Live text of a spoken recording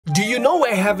Do you know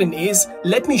where heaven is?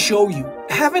 Let me show you.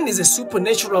 Heaven is a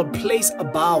supernatural place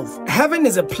above. Heaven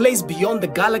is a place beyond the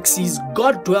galaxies.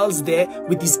 God dwells there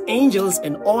with his angels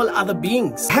and all other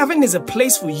beings. Heaven is a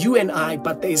place for you and I,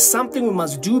 but there is something we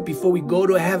must do before we go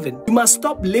to heaven. You must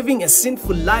stop living a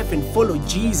sinful life and follow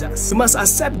Jesus. You must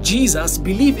accept Jesus,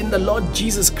 believe in the Lord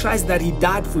Jesus Christ that he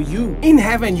died for you. In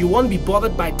heaven, you won't be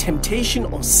bothered by temptation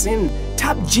or sin.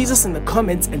 Tap Jesus in the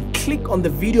comments and click on the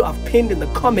video I've pinned in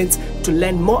the comments to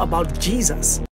learn more about Jesus.